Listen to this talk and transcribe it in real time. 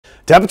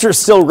Temperatures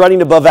still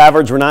running above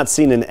average. We're not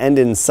seeing an end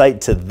in sight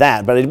to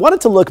that, but I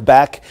wanted to look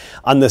back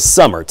on the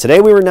summer.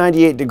 Today we were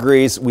 98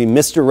 degrees. We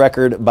missed a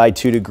record by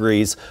 2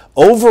 degrees.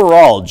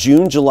 Overall,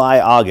 June, July,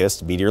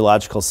 August,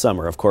 meteorological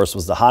summer, of course,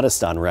 was the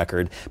hottest on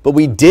record, but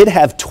we did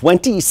have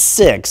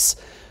 26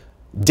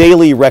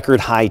 daily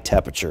record high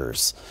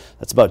temperatures.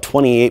 That's about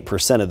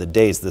 28% of the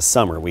days this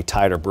summer we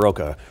tied or broke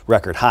a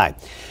record high.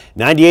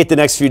 98 the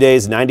next few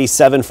days,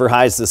 97 for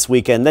highs this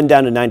weekend, then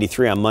down to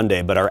 93 on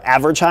Monday, but our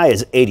average high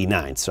is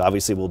 89, so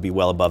obviously we'll be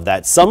well above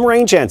that. Some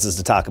rain chances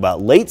to talk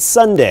about. Late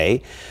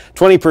Sunday,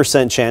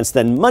 20% chance,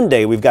 then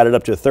Monday we've got it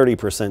up to a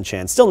 30%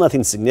 chance. Still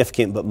nothing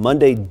significant, but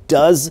Monday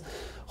does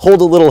hold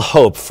a little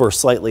hope for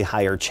slightly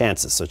higher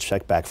chances, so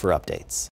check back for updates.